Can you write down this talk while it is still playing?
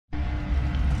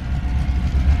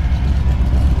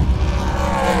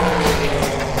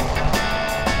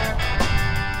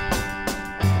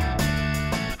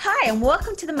and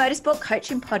welcome to the Motorsport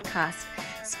Coaching Podcast,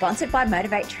 sponsored by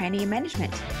Motivate Training and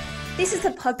Management. This is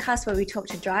a podcast where we talk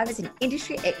to drivers and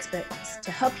industry experts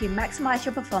to help you maximize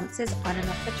your performances on and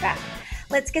off the track.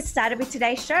 Let's get started with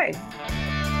today's show.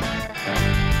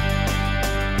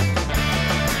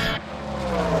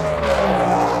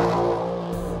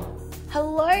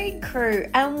 Hello, crew,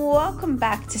 and welcome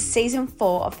back to Season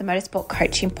 4 of the Motorsport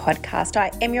Coaching Podcast. I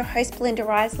am your host, Belinda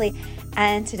Risley,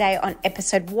 and today on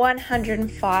episode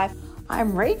 105,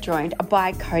 I'm rejoined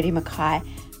by Cody Mackay.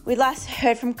 We last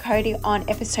heard from Cody on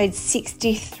episode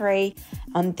 63.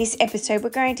 On this episode, we're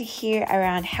going to hear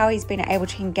around how he's been able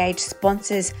to engage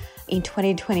sponsors in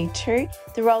 2022,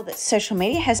 the role that social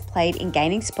media has played in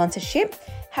gaining sponsorship,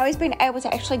 how he's been able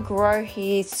to actually grow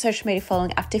his social media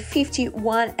following up to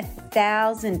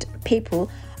 51,000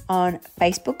 people on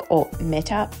Facebook or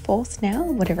Metaverse now,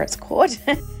 whatever it's called,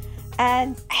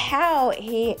 and how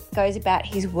he goes about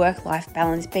his work-life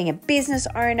balance, being a business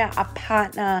owner, a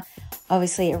partner,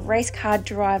 obviously a race car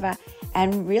driver,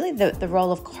 and really the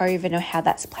role of COVID and how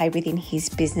that's played within his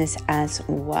business as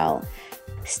well.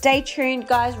 Stay tuned,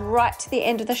 guys, right to the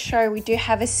end of the show. We do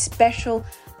have a special.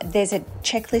 There's a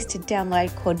checklist to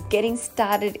download called Getting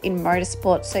Started in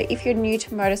Motorsports. So if you're new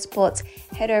to motorsports,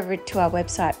 head over to our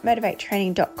website,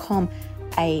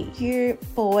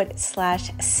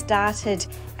 motivatetraining.com/started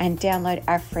and download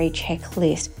our free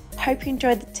checklist. Hope you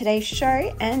enjoyed today's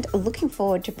show and looking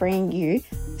forward to bringing you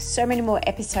so many more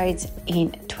episodes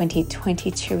in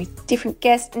 2022 with different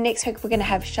guests. Next week, we're going to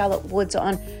have Charlotte Woods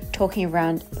on talking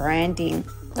around branding.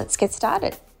 Let's get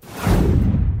started.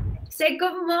 So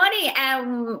good morning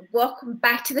and welcome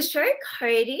back to the show,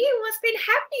 Cody. What's been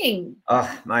happening?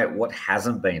 Oh, mate, what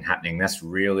hasn't been happening? That's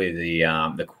really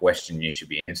the question you should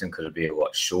be answering, because it'd be a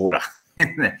lot shorter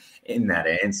in that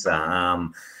answer.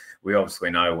 We obviously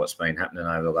know what's been happening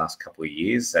over the last couple of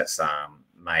years. That's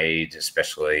made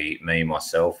especially me,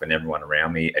 myself, and everyone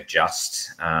around me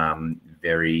adjust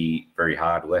very, very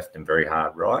hard left and very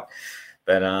hard right.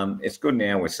 But it's good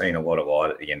now. We're seeing a lot of light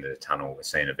at the end of the tunnel. We're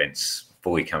seeing events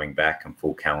fully coming back and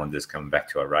full calendars coming back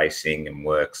to our racing, and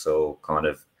work's all kind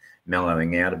of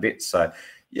mellowing out a bit. So,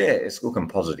 yeah, it's looking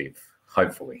positive,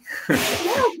 hopefully.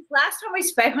 Yeah, last time we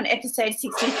spoke on episode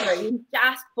 63, you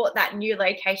just bought that new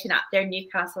location up there in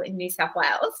Newcastle in New South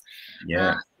Wales.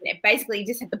 Yeah. Basically, you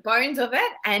just had the bones of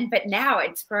it, but now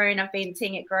it's grown. I've been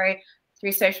seeing it grow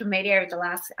through social media over the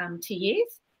last 2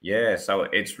 years. Yeah, so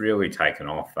it's really taken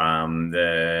off.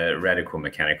 The radical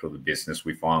mechanical of the business,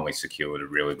 we finally secured a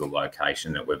really good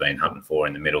location that we've been hunting for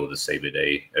in the middle of the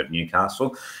CBD of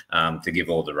Newcastle. To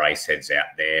give all the race heads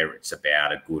out there, it's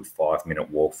about a good 5-minute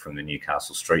walk from the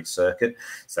Newcastle street circuit.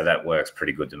 So that works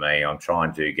pretty good to me. I'm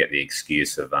trying to get the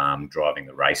excuse of driving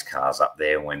the race cars up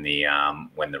there when the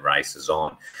race is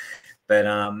on. But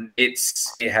it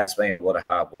has been a lot of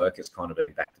hard work. It's kind of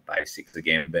been back to basics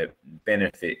again. But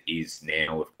benefit is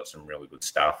now we've got some really good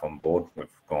staff on board. We've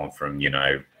gone from,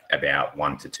 about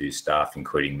 1 to 2 staff,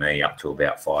 including me, up to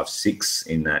about 5, 6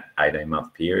 in that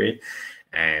 18-month period.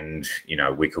 And,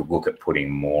 we could look at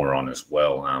putting more on as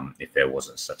well if there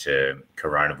wasn't such a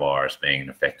coronavirus being an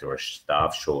effect or a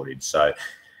staff shortage. So,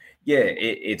 yeah,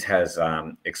 it has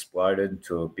exploded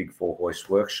to a big 4-hoist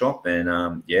workshop.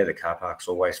 And, the car park's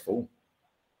always full.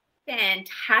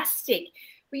 Fantastic.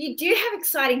 Well, you do have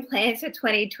exciting plans for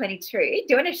 2022. Do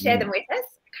you want to share them with us?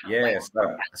 Yeah,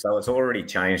 so it's already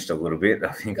changed a little bit.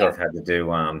 I think I've had to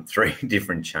do 3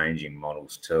 different changing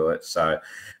models to it. So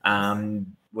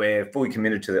we're fully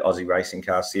committed to the Aussie Racing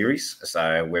Car Series.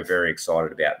 So we're very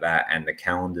excited about that. And the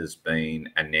calendar's been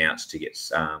announced to get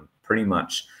pretty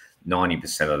much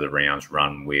 90% of the rounds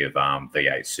run with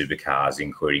V8 supercars,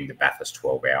 including the Bathurst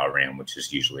 12-hour round, which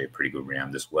is usually a pretty good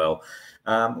round as well.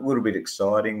 A little bit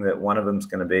exciting that one of them's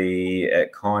going to be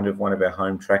at kind of one of our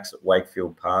home tracks at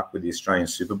Wakefield Park with the Australian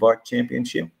Superbike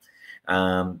Championship.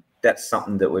 That's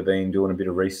something that we've been doing a bit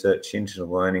of research into,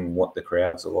 learning what the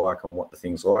crowds are like and what the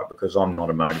things are like, because I'm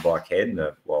not a motorbike head. And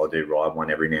while I do ride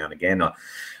one every now and again,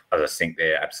 I just think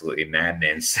they're absolutely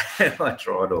madmen, so I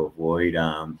try to avoid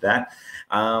that.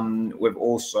 We've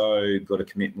also got a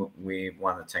commitment with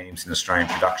one of the teams in Australian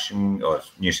production, or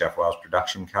New South Wales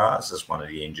production cars, as one of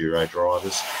the enduro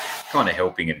drivers, kind of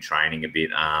helping and training a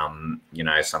bit, some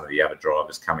of the other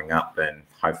drivers coming up, and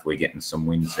hopefully getting some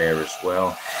wins there as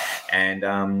well. And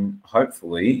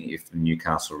hopefully, if the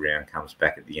Newcastle round comes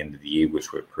back at the end of the year,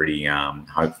 which we're pretty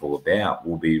hopeful about,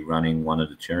 we'll be running one of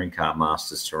the Touring Car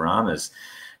Masters Toranas,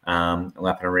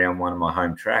 lapping around one of my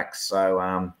home tracks.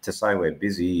 So to say we're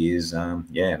busy is,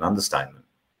 an understatement.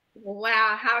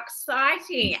 Wow, how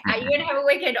exciting. Are you going to have a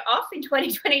weekend off in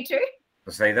 2022?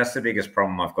 See, that's the biggest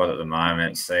problem I've got at the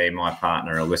moment. See, my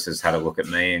partner Alyssa's had a look at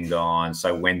me and gone,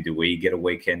 so when do we get a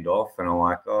weekend off? And I'm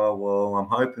like, oh, well, I'm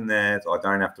hoping that I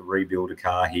don't have to rebuild a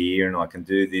car here and I can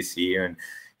do this here. And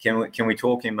can we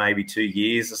talk in maybe 2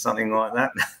 years or something like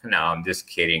that? No, I'm just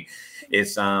kidding.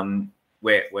 It's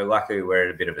we're lucky we're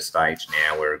at a bit of a stage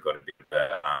now where we've got a bit of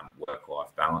a work-life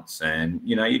balance, and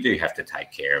you do have to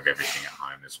take care of everything at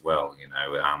home as well.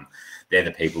 They're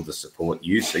the people that support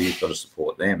you, so you've got to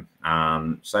support them.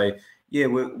 So yeah,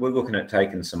 we're looking at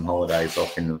taking some holidays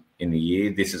off in the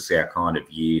year. This is our kind of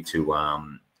year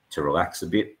to relax a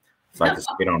bit, focus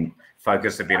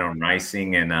a bit on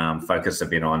racing, and focus a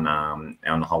bit on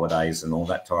holidays and all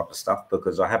that type of stuff,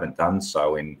 because I haven't done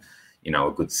so in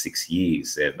a good 6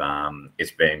 years.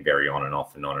 It's been very on and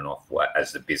off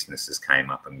as the businesses came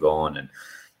up and gone, and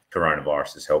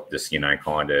coronavirus has helped us,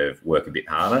 kind of work a bit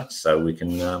harder so we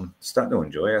can start to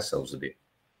enjoy ourselves a bit.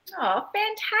 Oh,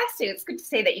 fantastic. It's good to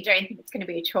see that you don't think it's going to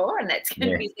be a chore and that's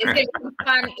going to be there's going to be some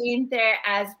fun in there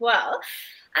as well.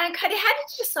 And Cody, how did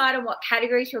you decide on what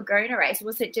categories you were going to race?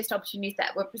 Was it just opportunities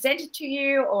that were presented to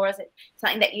you, or is it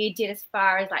something that you did as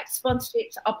far as like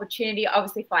sponsorships, opportunity,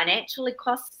 obviously financially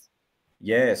costs?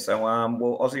 Yeah, so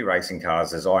well, Aussie Racing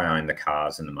Cars, as I own the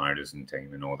cars and the motors and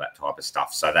team and all that type of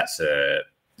stuff, so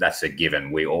that's a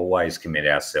given. We always commit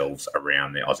ourselves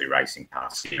around the Aussie Racing Car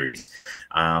Series.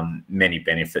 Many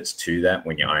benefits to that.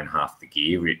 When you own half the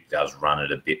gear, it does run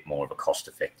at a bit more of a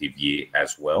cost-effective year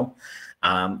as well.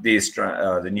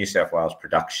 The New South Wales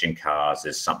production cars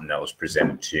is something that was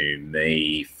presented to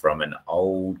me from an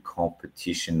old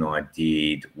competition I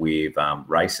did with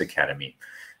Race Academy.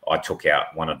 I took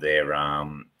out one of their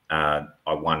I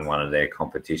won one of their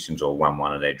competitions, or won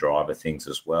one of their driver things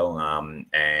as well.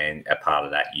 And a part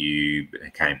of that, you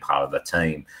became part of the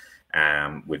team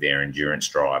with their endurance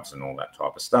drives and all that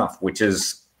type of stuff, which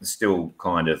is still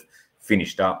kind of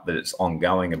finished up, but it's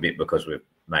ongoing a bit because we've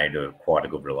made quite a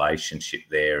good relationship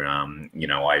there. I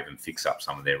even fix up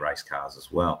some of their race cars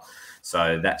as well.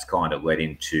 So that's kind of led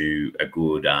into a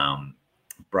good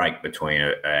break between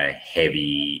a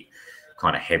heavy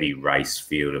race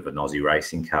field of an Aussie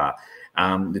racing car.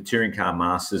 The Touring Car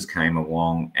Masters came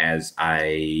along as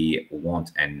a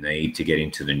want and need to get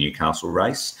into the Newcastle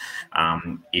race.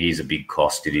 It is a big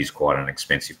cost. It is quite an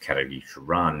expensive category to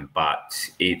run, but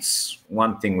it's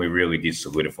one thing we really did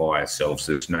solidify ourselves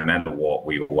is no matter what,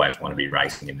 we always want to be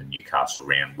racing in the Newcastle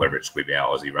round, whether it's with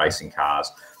our Aussie racing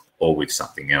cars or with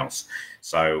something else.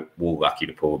 So we're lucky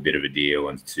to pull a bit of a deal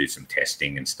and do some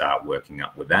testing and start working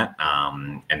up with that,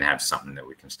 and have something that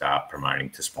we can start promoting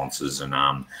to sponsors and,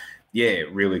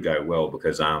 really go well,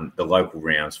 because the local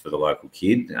rounds for the local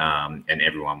kid, and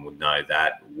everyone would know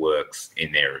that works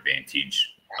in their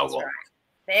advantage a lot. Right.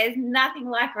 There's nothing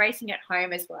like racing at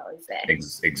home as well, is there?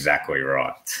 Exactly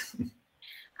right.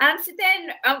 So then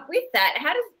with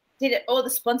that, did all the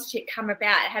sponsorship come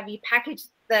about? Have you packaged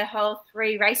the whole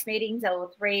 3 race meetings, or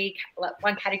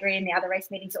one category and the other race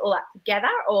meetings all up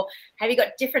together, or have you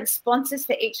got different sponsors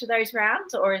for each of those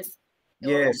rounds, or is?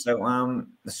 Yeah, so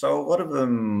a lot of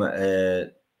them,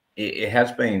 it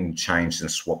has been changed and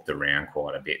swapped around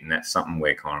quite a bit, and that's something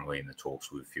we're currently in the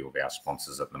talks with a few of our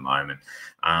sponsors at the moment.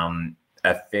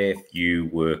 A fair few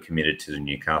were committed to the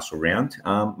Newcastle round,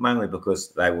 mainly because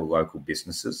they were local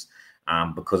businesses.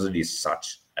 Because it is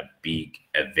such a big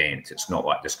event, it's not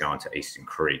like just going to Eastern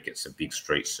Creek. It's a big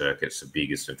street circuit. It's the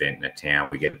biggest event in the town.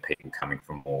 We get people coming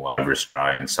from all over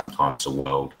Australia and sometimes the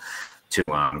world to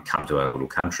come to our little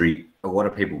country. A lot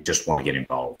of people just want to get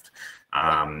involved.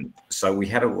 So we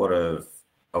had a lot of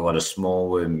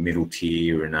smaller middle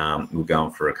tier, and we're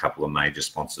going for a couple of major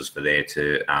sponsors for there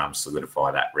to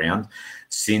solidify that round.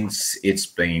 Since it's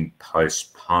been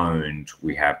postponed,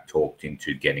 we have talked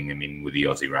into getting them in with the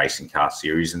Aussie Racing Car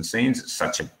Series, and since it's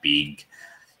such a big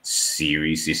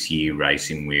series this year,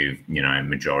 racing with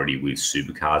majority with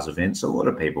supercars events, a lot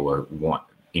of people are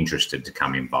interested to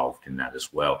come involved in that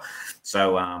as well.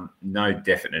 So no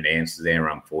definite answer there,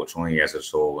 unfortunately, as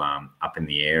it's all up in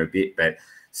the air a bit, but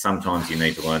sometimes you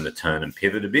need to learn to turn and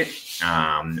pivot a bit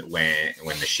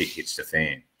when the shit hits the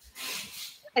fan.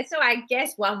 So I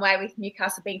guess one way with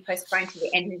Newcastle being postponed to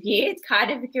the end of the year, it's kind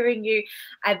of giving you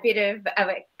a bit of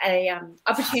a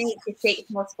opportunity to seek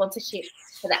more sponsorship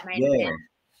for that main event.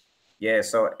 Yeah,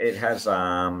 so it has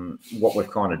what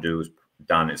we've kind of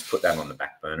done is put that on the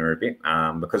back burner a bit,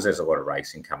 because there's a lot of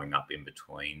racing coming up in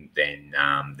between. Then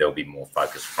there'll be more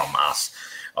focus from us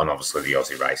on obviously the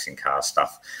Aussie racing car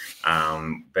stuff.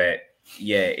 But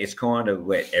yeah, it's kind of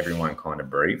let everyone kind of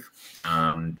breathe.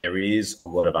 There is a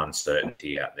lot of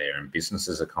uncertainty out there, and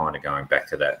businesses are kind of going back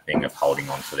to that thing of holding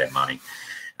on to their money.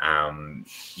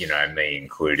 me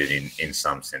included in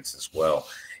some sense as well.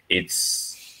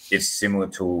 It's similar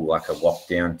to like a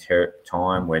lockdown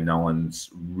time where no one's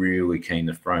really keen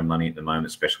to throw money at the moment,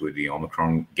 especially with the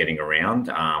Omicron getting around,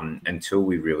 until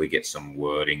we really get some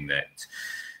wording that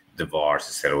the virus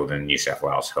is settled and New South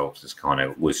Wales Health has kind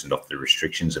of loosened off the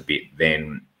restrictions a bit.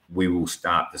 Then we will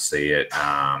start to see it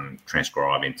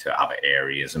transcribe into other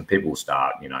areas, and people will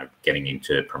start, getting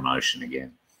into promotion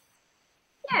again.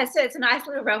 Yeah, so it's a nice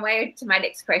little runway to my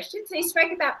next question. So you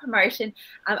spoke about promotion,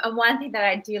 and one thing that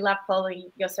I do love following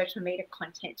your social media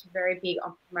content, you're very big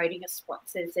on promoting your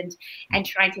sponsors and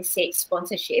trying to seek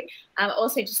sponsorship.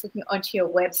 Also, just looking onto your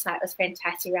website was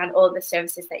fantastic around all the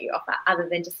services that you offer other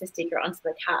than just a sticker onto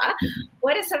the car.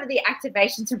 What are some of the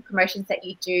activations and promotions that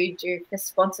you do for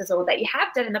sponsors, or that you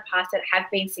have done in the past that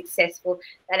have been successful,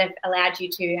 that have allowed you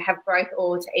to have growth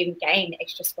or to even gain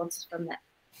extra sponsors from that?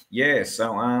 Yeah,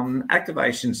 so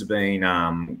activations have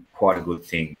been quite a good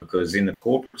thing, because in the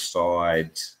corporate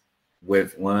side,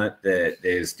 we've learnt that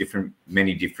there's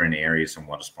many different areas on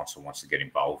what a sponsor wants to get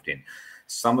involved in.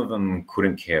 Some of them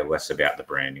couldn't care less about the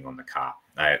branding on the car.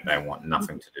 They want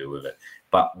nothing to do with it.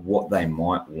 But what they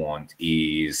might want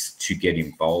is to get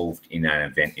involved in an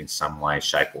event in some way,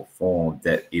 shape or form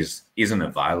that isn't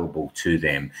available to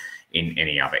them in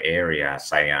any other area.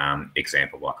 Say,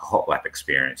 example, like a hot lap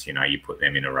experience, you put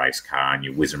them in a race car and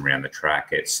you whiz them around the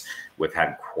track. We've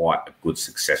had quite a good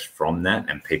success from that,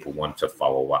 and people want to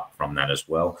follow up from that as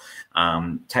well.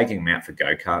 Taking them out for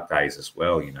go-kart days as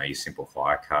well, your simple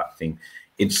fire kart thing.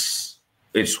 It's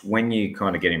when you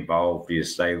kind of get involved,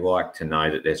 is they like to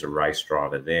know that there's a race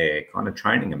driver there, kind of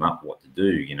training them up what to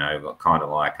do, kind of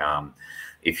like,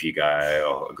 if you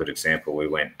go, a good example, we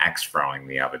went axe throwing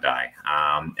the other day,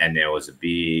 and there was a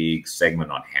big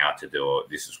segment on how to do it.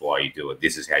 This is why you do it.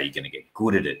 This is how you're going to get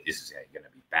good at it. This is how you're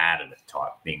going to be bad at it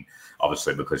type thing.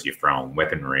 Obviously, because you're throwing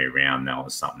weaponry around, that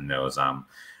was something that was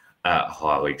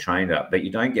highly trained up. But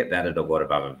you don't get that at a lot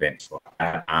of other events like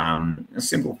that.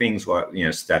 Simple things like,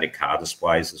 static car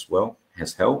displays as well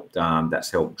has helped.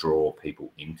 That's helped draw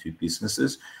people into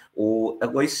businesses, or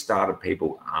at least started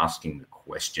people asking the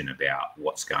question about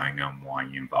what's going on, why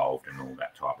you're involved, and all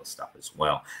that type of stuff as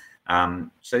well.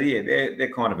 So yeah,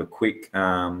 they're kind of a quick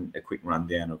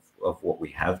rundown of what we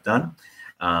have done,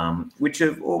 which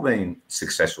have all been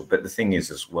successful. But the thing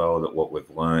is as well, that what we've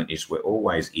learned is we're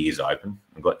always ears open.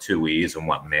 We've got 2 ears and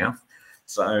 1 mouth.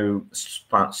 So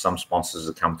some sponsors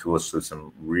have come to us with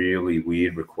some really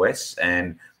weird requests,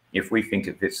 and if we think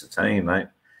it fits the team, mate,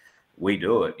 we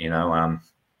do it.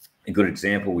 A good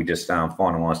example, we just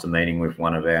finalised a meeting with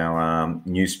one of our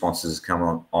new sponsors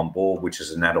come on board, which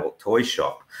is an adult toy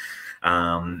shop.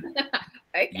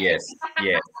 Okay. Yes,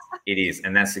 it is.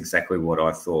 And that's exactly what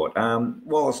I thought.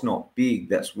 While it's not big,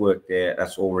 that's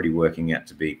already working out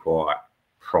to be quite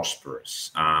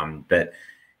prosperous. But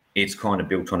it's kind of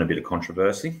built on a bit of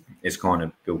controversy. It's kind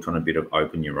of built on a bit of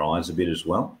open your eyes a bit as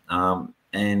well.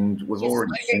 And we've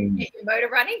already seen get your motor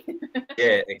running.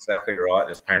 Yeah, exactly right.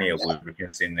 There's plenty of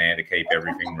lubricants in there to keep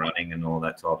everything running and all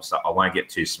that type of stuff. I won't get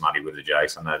too smutty with it,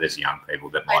 Jace. I know there's young people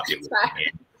that might be looking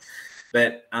in.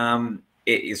 But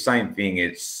it's the same thing.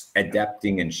 It's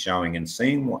adapting and showing and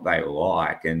seeing what they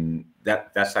like. And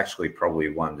that's actually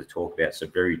probably one to talk about. It's a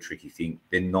very tricky thing.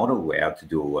 They're not allowed to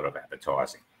do a lot of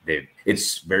advertising.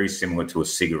 It's very similar to a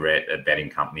cigarette, a betting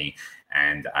company,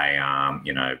 and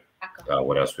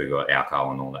what else we got,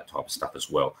 alcohol and all that type of stuff as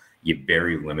well. You're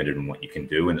very limited in what you can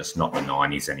do, and it's not the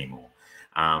 90s anymore.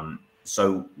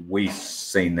 So we've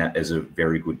seen that as a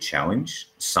very good challenge,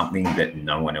 something that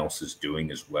no one else is doing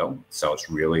as well. So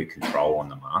it's really control on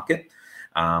the market.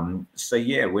 So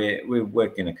yeah, we're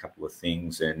working a couple of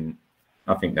things, and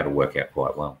I think that'll work out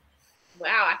quite well.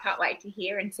 Wow, I can't wait to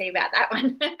hear and see about that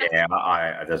one.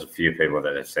 Yeah, there's a few people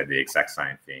that have said the exact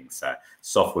same thing. So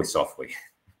softly.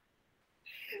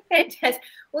 Fantastic.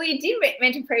 Well, you did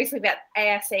mention previously about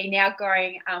ARC now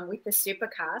going with the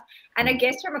supercars. And I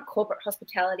guess from a corporate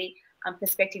hospitality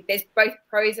perspective, there's both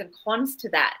pros and cons to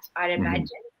that, I'd imagine,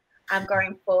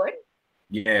 going forward.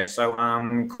 Yeah, so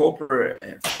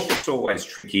corporate's always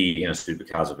tricky in a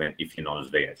supercars event if you're not a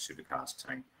V8 supercars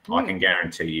team. I can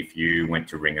guarantee if you went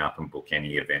to ring up and book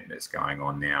any event that's going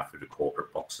on now for the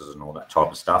corporate boxes and all that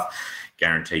type of stuff,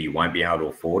 guarantee you won't be able to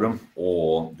afford them,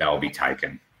 or they'll be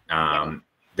taken.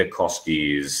 The cost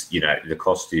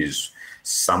is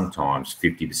sometimes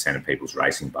 50% of people's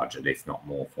racing budget, if not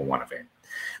more, for one event.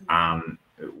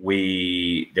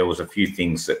 There was a few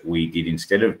things that we did.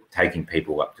 Instead of taking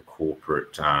people up to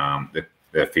corporate, the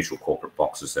official corporate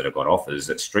boxes that have got offers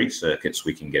at street circuits,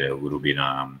 we can get a little bit,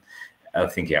 I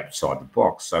think, outside the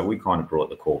box. So we kind of brought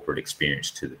the corporate experience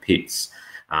to the pits.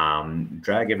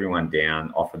 drag everyone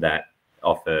down, offer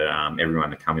everyone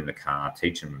to come in the car,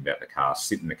 teach them about the car,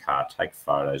 sit in the car, take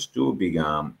photos, do a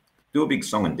big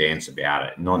song and dance about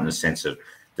it, not in the sense of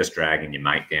just dragging your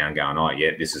mate down, going, oh,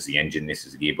 yeah, this is the engine, this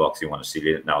is the gearbox, you want to sit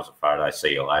in it, that was a photo,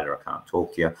 see you later, I can't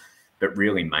talk to you. But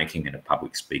really making it a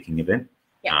public speaking event.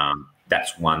 Yeah.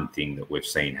 That's one thing that we've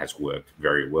seen has worked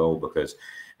very well, because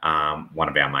one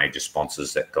of our major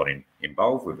sponsors that got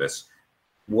involved with us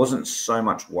wasn't so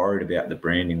much worried about the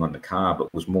branding on the car,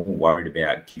 but was more worried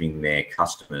about giving their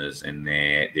customers and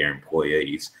their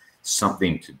employees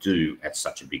something to do at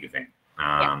such a big event.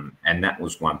 And that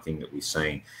was one thing that we've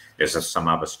seen. There's some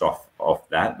other stuff off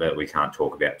that we can't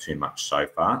talk about too much so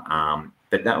far.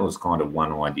 But that was kind of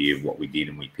one idea of what we did,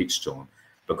 and we pitched to them,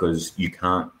 because you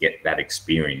can't get that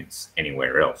experience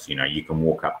anywhere else. You know, you can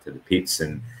walk up to the pits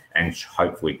and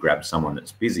hopefully grab someone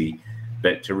that's busy,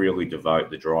 but to really devote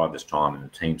the driver's time and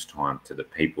the team's time to the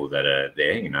people that are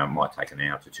there, you know, it might take an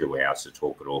hour to 2 hours to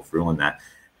talk it all through, and that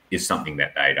is something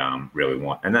that they'd really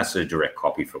want. And that's a direct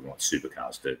copy from what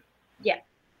supercars do. Yeah,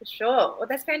 for sure. Well,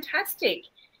 that's fantastic.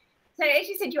 So as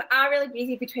you said, you are really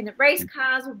busy between the race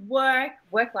cars,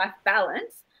 work-life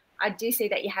balance. I do see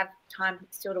that you have time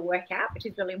still to work out, which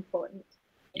is really important.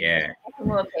 Yeah.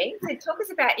 More things. So talk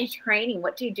us about your training.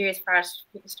 What do you do as far as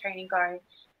fitness training goes?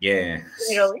 Yeah.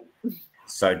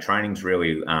 So training's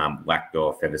really lacked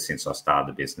off ever since I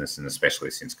started the business, and especially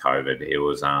since COVID. It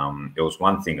was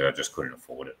one thing that I just couldn't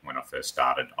afford it when I first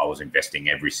started. I was investing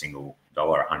every single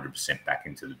dollar 100% back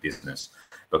into the business,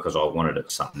 because I wanted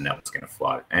it something that was going to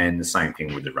flow. And the same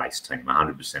thing with the race team.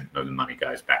 100% of the money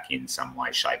goes back in some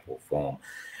way, shape or form.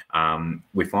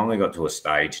 We finally got to a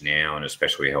stage now, and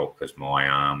especially helped because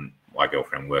my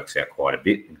girlfriend works out quite a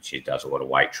bit, and she does a lot of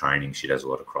weight training. She does a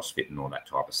lot of CrossFit and all that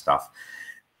type of stuff.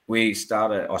 I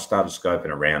started scoping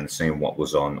around and seeing what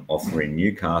was on offer in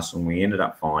Newcastle, and we ended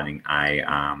up finding a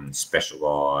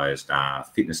specialised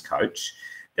fitness coach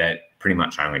that pretty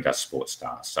much only does sports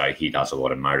stars. So he does a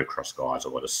lot of motocross guys, a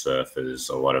lot of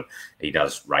surfers, he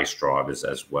does race drivers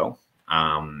as well.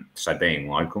 So being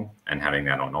local and having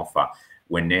that on offer,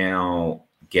 we're now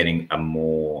getting a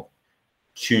more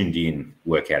tuned in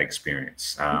workout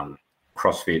experience.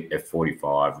 CrossFit,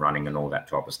 F45, running and all that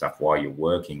type of stuff while you're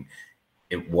working.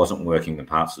 It wasn't working the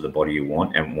parts of the body you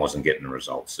want, and wasn't getting the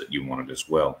results that you wanted as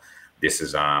well. This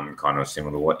is kind of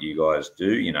similar to what you guys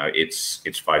do. You know, it's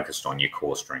focused on your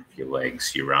core strength, your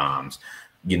legs, your arms.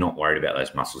 You're not worried about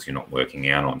those muscles you're not working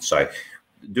out on. So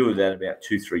do that about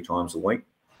 2-3 times a week.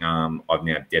 I've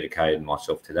now dedicated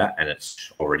myself to that, and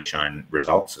it's already shown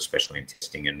results, especially in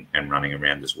testing and running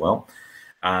around as well.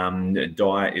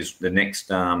 Diet is the next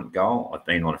goal. I've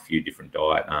been on a few different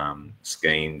diet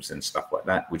schemes and stuff like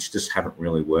that, which just haven't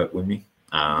really worked with me.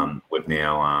 We've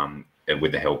now,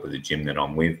 with the help of the gym that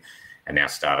I'm with, and now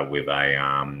started with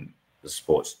a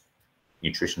sports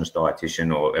nutritionist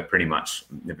dietitian, or pretty much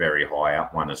the very high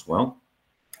up one as well,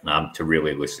 to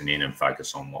really listen in and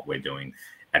focus on what we're doing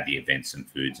at the events and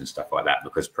foods and stuff like that.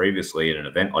 Because previously at an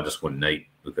event, I just wouldn't eat,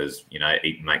 because, you know,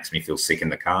 it makes me feel sick in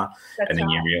the car. And then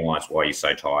you realise why you're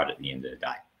so tired at the end of the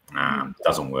day.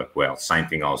 Doesn't work well. Same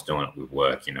thing I was doing it with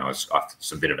work. You know, it's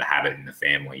a bit of a habit in the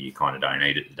family. You kind of don't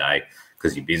eat it today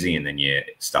because you're busy, and then you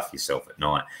stuff yourself at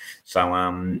night. So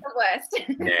the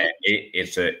worst. Yeah,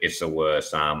 it's the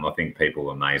worst. I think people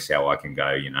are amazed how I can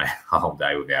go, you know, a whole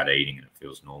day without eating, and it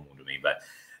feels normal to me. But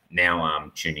now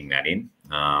I'm tuning that in.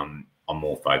 I'm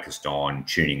more focused on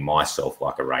tuning myself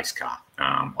like a race car.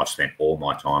 I've spent all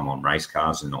my time on race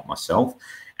cars and not myself.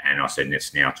 And I said,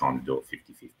 it's now time to do it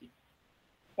 50-50.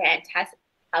 Fantastic.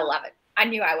 I love it. I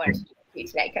knew I wanted to do it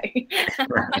today, Cody.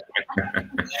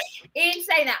 In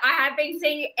saying that, I have been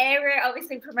seeing you everywhere,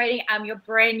 obviously promoting your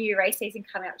brand new race season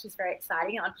coming up, which is very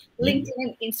exciting, on LinkedIn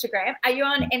and Instagram. Are you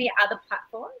on any other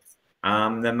platforms?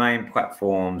 The main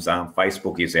platforms,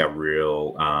 Facebook is our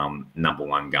real number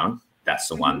one gun. That's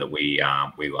the one that we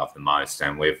love the most,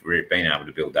 and we've been able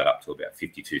to build that up to about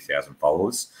 52,000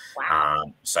 followers. Wow.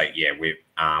 So yeah, we've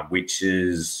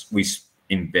we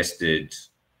invested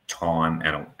time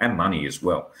and money as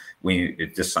well.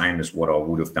 It's the same as what I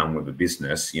would have done with a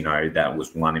business. You know, that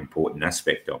was one important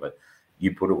aspect of it.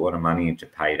 You put a lot of money into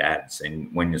paid ads,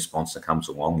 and when your sponsor comes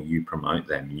along, you promote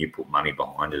them and you put money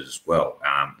behind it as well,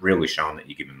 really showing that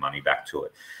you're giving money back to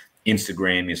it.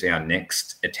 Instagram is our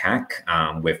next attack.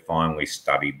 We've finally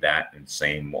studied that and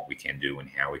seen what we can do and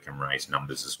how we can raise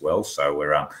numbers as well. So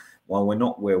while we're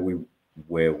not where we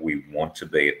want to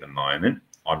be at the moment,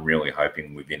 I'm really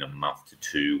hoping within a month to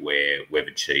two where we've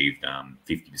achieved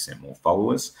 50% more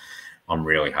followers. I'm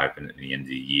really hoping at the end of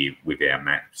the year, with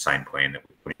our same plan that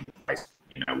we put in place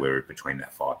we're between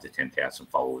that 5 to 10,000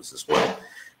 followers as well,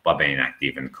 by being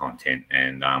active in content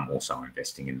and also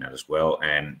investing in that as well.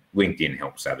 And LinkedIn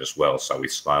helps that as well. So we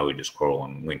slowly just crawl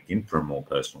on LinkedIn for a more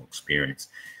personal experience.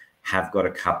 Have got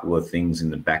a couple of things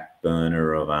in the back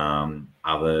burner of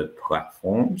other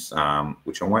platforms,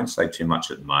 which I won't say too much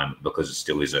at the moment because it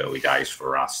still is early days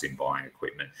for us in buying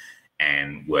equipment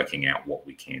and working out what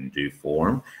we can do for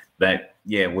them. But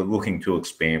yeah, we're looking to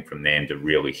expand from them to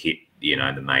really hit,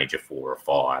 the major 4 or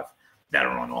 5 that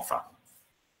are on offer.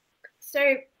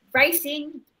 So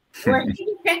racing,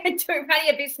 working, running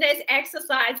a business,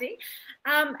 exercising.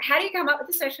 How do you come up with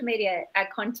the social media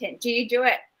content? Do you do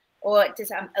it? Or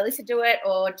does Alyssa do it,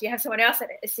 or do you have someone else that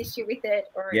assists you with it?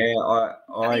 Or yeah,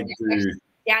 I do.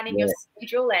 Down in your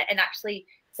schedule and actually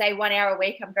say 1 hour a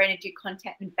week, I'm going to do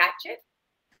content and batch it.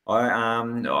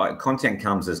 Content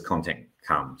comes as content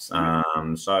comes.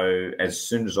 So as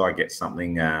soon as I get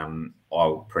something,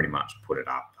 I'll pretty much put it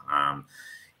up.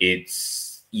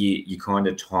 It's you kind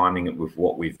of timing it with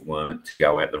what we've learned to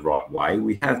go out the right way.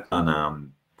 We have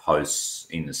done posts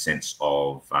in the sense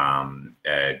of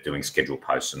doing scheduled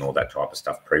posts and all that type of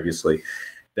stuff previously,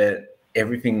 but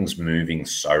everything's moving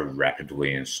so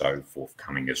rapidly and so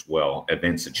forthcoming as well.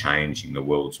 Events are changing, the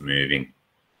world's moving.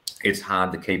 It's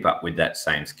hard to keep up with that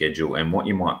same schedule. And what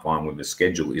you might find with the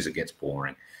schedule is it gets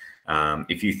boring.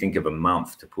 If you think of a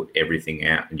month to put everything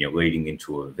out and you're leading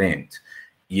into an event,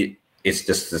 it's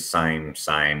just the same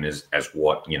as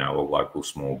what, a local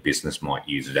small business might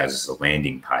use it as a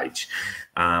landing page.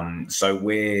 So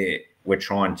we're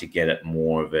trying to get it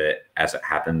more of it as it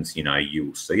happens,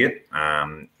 you'll see it,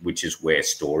 which is where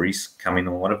stories come in,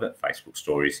 a lot of it, Facebook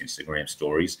stories, Instagram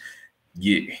stories.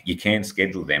 You can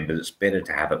schedule them, but it's better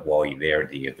to have it while you're there at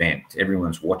the event.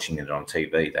 Everyone's watching it on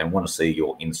TV. They want to see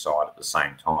your inside at the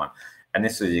same time. And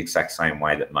this is the exact same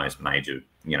way that most major,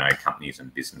 companies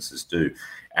and businesses do.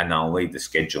 And they'll leave the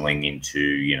scheduling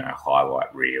into,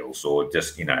 highlight reels or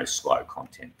just, slow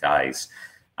content days.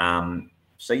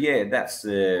 So yeah, that's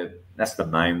the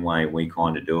main way we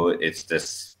kind of do it. It's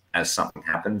just as something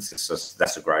happens,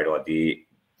 that's a great idea.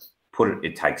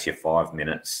 It takes you 5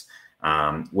 minutes.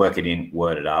 Work it in,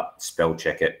 word it up, spell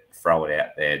check it, throw it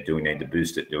out there. Do we need to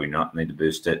boost it? Do we not need to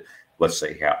boost it? Let's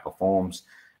see how it performs.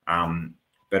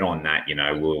 But on that,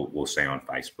 we'll see on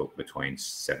Facebook between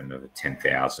 7 to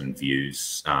 10,000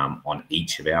 views on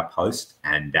each of our posts,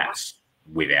 and that's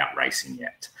without racing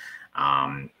yet.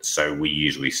 So we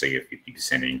usually see a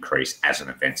 50% increase as an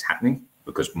event's happening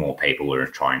because more people are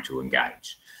trying to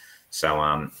engage.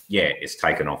 So it's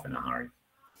taken off in a hurry.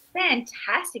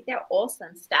 Fantastic. They're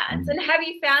awesome stats. And have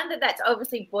you found that that's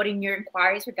obviously brought in your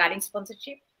inquiries regarding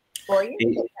sponsorship for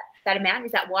you? That amount?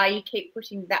 Is that why you keep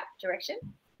pushing that direction?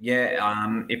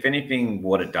 Yeah. If anything,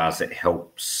 what it does, it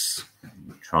helps,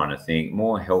 I'm trying to think,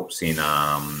 more helps in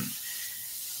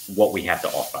what we have to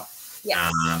offer.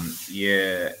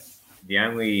 Yes. The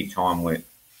only time I was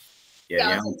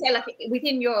going to say, like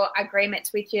within your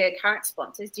agreements with your current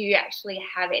sponsors, do you actually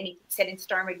have anything set in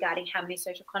stone regarding how many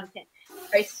social content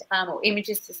posts or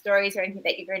images to stories or anything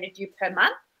that you're going to do per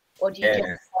month? Or do you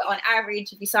just, on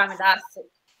average, if you sign with us at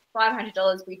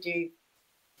 $500, we do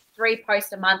 3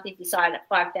 posts a month? If you sign at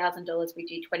 $5,000, we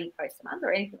do 20 posts a month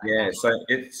or anything like that? Yeah, so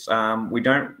it's we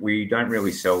don't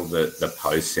really sell the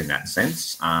posts in that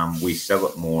sense. We sell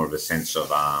it more of a sense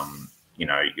of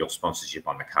your sponsorship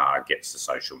on the car gets the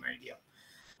social media.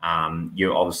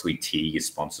 You obviously tier your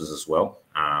sponsors as well.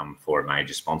 For a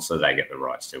major sponsor, they get the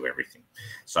rights to everything.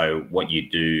 So what you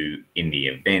do in the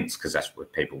events, because that's where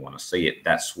people want to see it,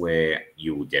 that's where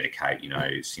you will dedicate,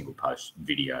 single post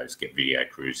videos, get video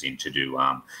crews in to do,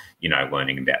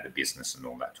 learning about the business and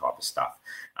all that type of stuff.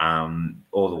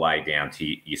 All the way down to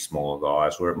your smaller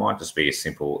guys, where it might just be a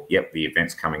simple, the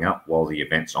event's coming up. While the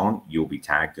event's on, you'll be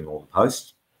tagged in all the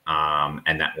posts.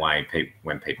 And that way,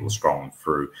 when people are scrolling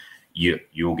through,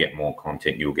 you'll get more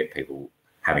content. You'll get people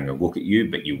having a look at you,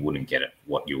 but you wouldn't get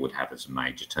what you would have as a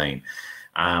major team.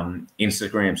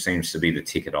 Instagram seems to be the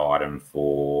ticket item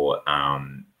for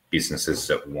businesses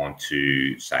that want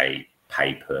to, say,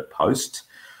 pay per post.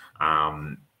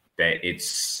 But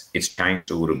it's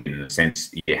changed a little bit in the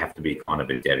sense you have to be kind of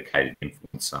a dedicated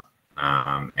influencer.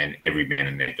 And every man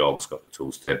and their dog's got the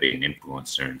tools to be an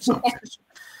influencer in some sense.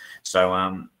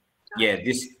 So,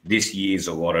 this year's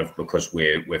a lot of, because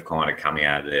we've kind of come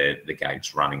out of the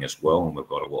gates running as well, and we've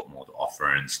got a lot more to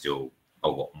offer and still a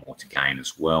lot more to gain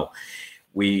as well.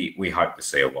 We hope to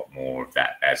see a lot more of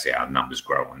that as our numbers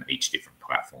grow on each different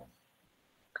platform.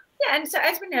 Yeah, and so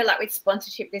as we know, like with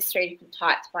sponsorship, there's 3 different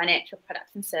types: financial,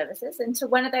 products, and services. And so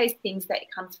one of those things that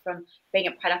comes from being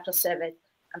a product or service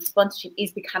sponsorship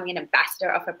is becoming an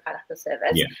ambassador of a product or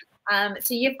service. Yeah.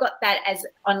 So you've got that as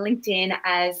on LinkedIn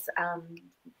as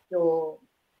your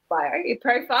bio, your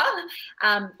profile,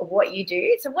 of what you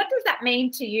do. So what does that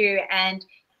mean to you? And,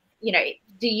 you know,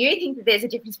 do you think that there's a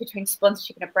difference between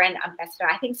sponsorship and a brand ambassador?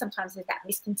 I think sometimes there's that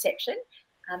misconception.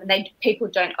 And people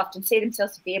don't often see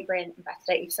themselves to be a brand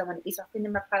ambassador if someone is offering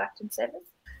them a product and service.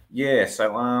 Yeah,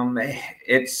 so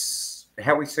it's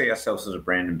how we see ourselves as a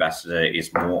brand ambassador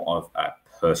is more of a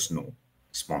personal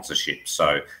sponsorship.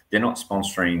 So they're not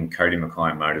sponsoring Cody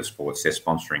Mackay Motorsports, they're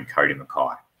sponsoring Cody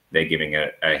Mackay. They're giving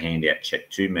a handout check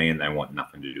to me and they want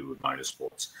nothing to do with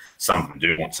motorsports. Some of them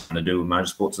do want something to do with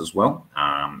motorsports as well.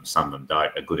 Some of them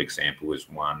don't. A good example was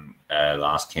one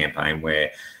last campaign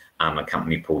where a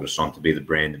company pulled us on to be the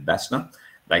brand ambassador.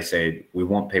 They said, we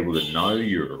want people to know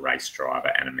you're a race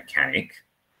driver and a mechanic,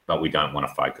 but we don't want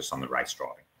to focus on the race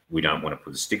driving. We don't want to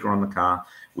put a sticker on the car.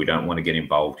 We don't want to get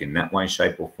involved in that way,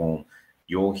 shape or form.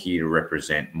 You're here to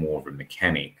represent more of a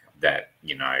mechanic that,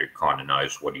 you know, kind of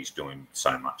knows what he's doing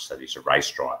so much that he's a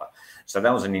race driver. So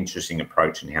that was an interesting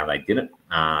approach in how they did it.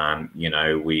 You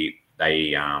know,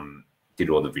 they did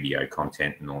all the video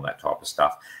content and all that type of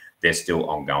stuff. They're still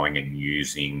ongoing and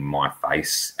using my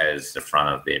face as the front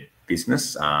of their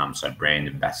business, so brand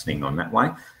ambassadoring on that way.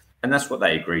 And that's what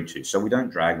they agreed to. So we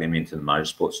don't drag them into the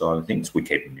motorsport side of things. We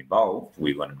keep them involved.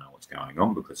 We let them know what's going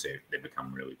on because they've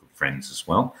become really good friends as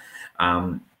well.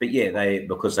 But yeah,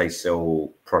 because they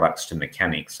sell products to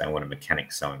mechanics, they want a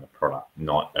mechanic selling a product,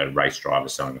 not a race driver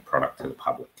selling a product to the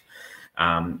public.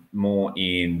 More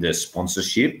in the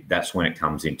sponsorship, that's when it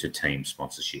comes into team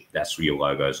sponsorship. That's where your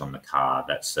logo's on the car.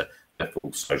 That's the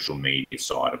full social media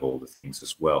side of all the things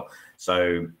as well.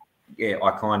 So yeah,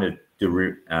 I kind of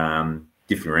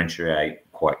differentiate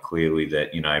quite clearly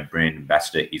that, you know, brand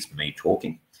ambassador is me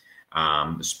talking.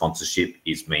 The sponsorship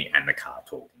is me and the car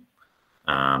talking.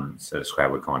 So that's how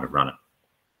we kind of run it.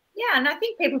 Yeah, and I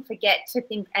think people forget to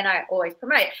think, and I always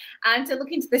promote, to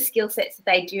look into the skill sets that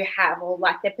they do have, or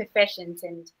like their professions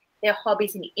and their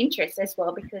hobbies and interests as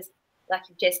well, because like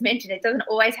you just mentioned, it doesn't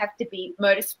always have to be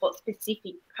motorsport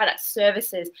specific products,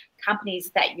 services, companies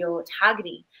that you're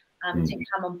targeting to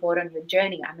come on board on your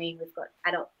journey. I mean, we've got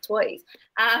adult toys,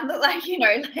 so, you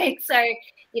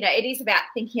know, it is about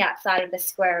thinking outside of the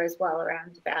square as well,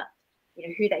 around about, you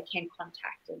know, who they can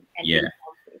contact and be involved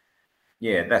with.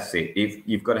 Yeah, that's it. If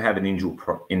you've got to have an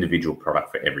individual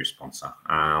product for every sponsor.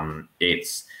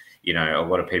 It's, you know, a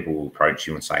lot of people will approach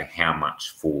you and say, how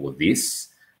much for this?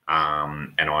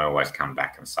 And I always come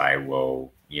back and say,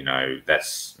 well, you know,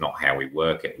 that's not how we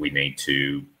work it. We need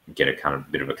to get a kind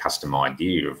of bit of a custom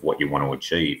idea of what you want to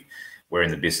achieve. We're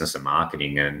in the business of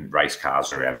marketing and race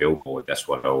cars are our billboard. That's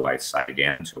what I always say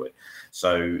down to it.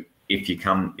 So if they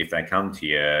come to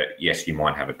you, yes, you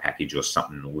might have a package or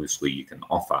something loosely you can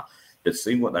offer, but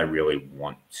see what they really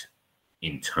want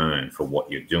in turn for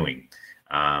what you're doing.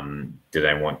 Do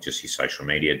they want just your social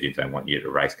media? Do they want you to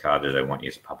race car? Do they want you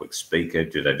as a public speaker?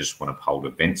 Do they just want to hold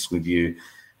events with you?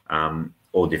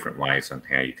 All different ways on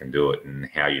how you can do it and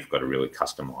how you've got to really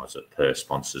customize it per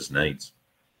sponsor's needs.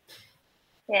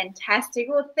 Fantastic.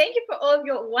 Well, thank you for all of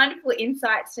your wonderful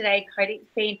insights today, Cody.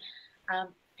 It's been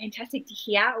fantastic to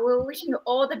hear. We're wishing you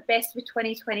all the best for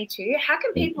 2022. How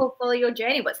can people follow your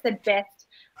journey? What's the best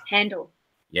handle?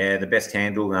 Yeah, the best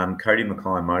handle, Cody Mackay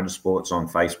Motorsports on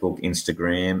Facebook,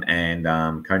 Instagram, and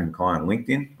Cody Mackay on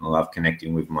LinkedIn. I love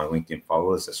connecting with my LinkedIn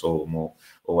followers. That's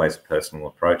always a personal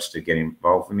approach to get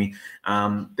involved with me.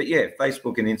 But yeah,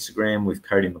 Facebook and Instagram with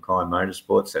Cody Mackay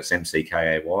Motorsports. That's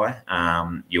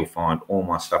MCKAY. You'll find all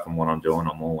my stuff and what I'm doing.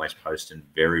 I'm always posting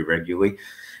very regularly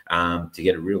to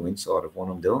get a real insight of what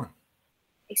I'm doing.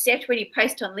 Except when you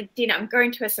post on LinkedIn, I'm going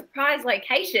to a surprise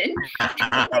location. And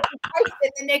you post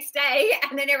it the next day,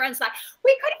 and then everyone's like,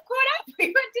 we could have caught up.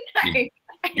 We wanted to know.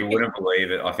 You wouldn't believe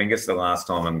it. I think it's the last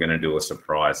time I'm going to do a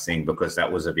surprise thing because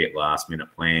that was a bit last minute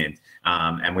planned.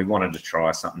 And we wanted to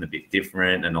try something a bit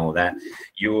different and all that.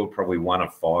 You were probably one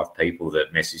of 5 people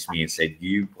that messaged me and said,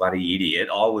 you bloody idiot.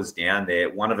 I was down there.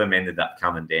 One of them ended up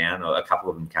coming down, or a couple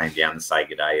of them came down to say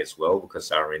good day as well because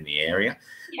they were in the area.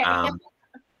 Yeah.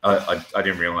 I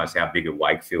didn't realise how big a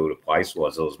Wakefield a place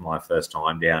was. It was my first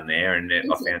time down there, and I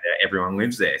found out everyone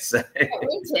lives there. So.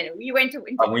 Winton. You went to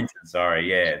Winton. Oh, Winton, sorry.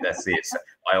 Yeah, that's it. So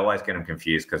I always get them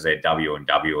confused because they're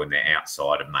W&W and they're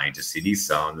outside of major cities.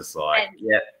 So I'm just like,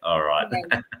 all right.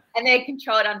 And they're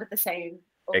controlled under the same.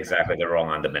 Exactly. They're wrong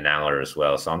under Benalla as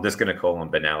well. So I'm just going to call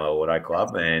them Benalla Auto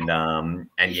Club and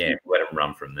yeah, let them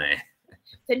run from there.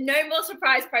 So no more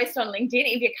surprise posts on LinkedIn.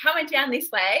 If you're coming down this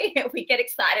way, we get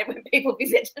excited when people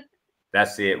visit.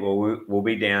 That's it. Well, we'll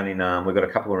be down in. We've got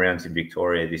a couple of rounds in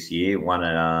Victoria this year. One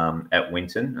at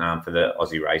Winton for the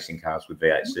Aussie racing cars with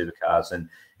V8 supercars, and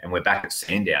we're back at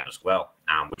Sandown as well,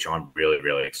 which I'm really,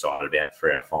 really excited about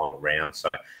for our final round. So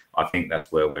I think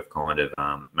that's where we've kind of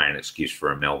made an excuse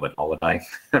for a Melbourne holiday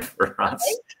for us,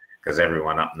 because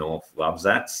everyone up north loves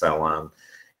that. So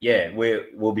yeah,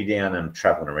 we'll be down and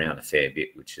travelling around a fair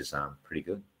bit, which is pretty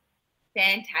good.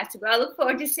 Fantastic. Well, I look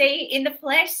forward to seeing you in the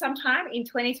flesh sometime in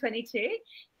 2022.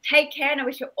 Take care, and I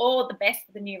wish you all the best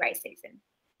for the new race season.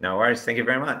 No worries. Thank you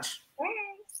very much.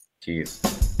 Thanks. Cheers.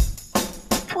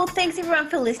 Well, thanks everyone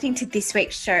for listening to this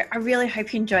week's show. I really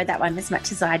hope you enjoyed that one as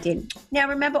much as I did. Now,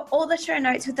 remember, all the show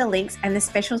notes with the links and the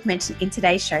specials mentioned in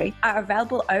today's show are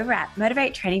available over at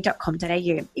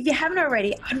motivatetraining.com.au. If you haven't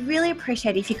already, I'd really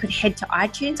appreciate it if you could head to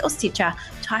iTunes or Stitcher,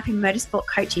 type in Motorsport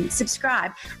Coaching,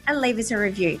 subscribe, and leave us a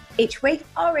review. Each week,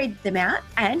 I'll read them out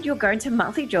and you'll go into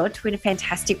monthly draw to win a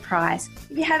fantastic prize.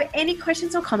 If you have any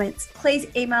questions or comments, please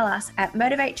email us at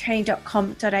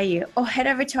motivatetraining.com.au or head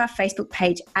over to our Facebook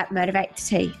page at Motivate to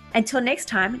Tea. Until next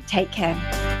time, take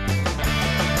care.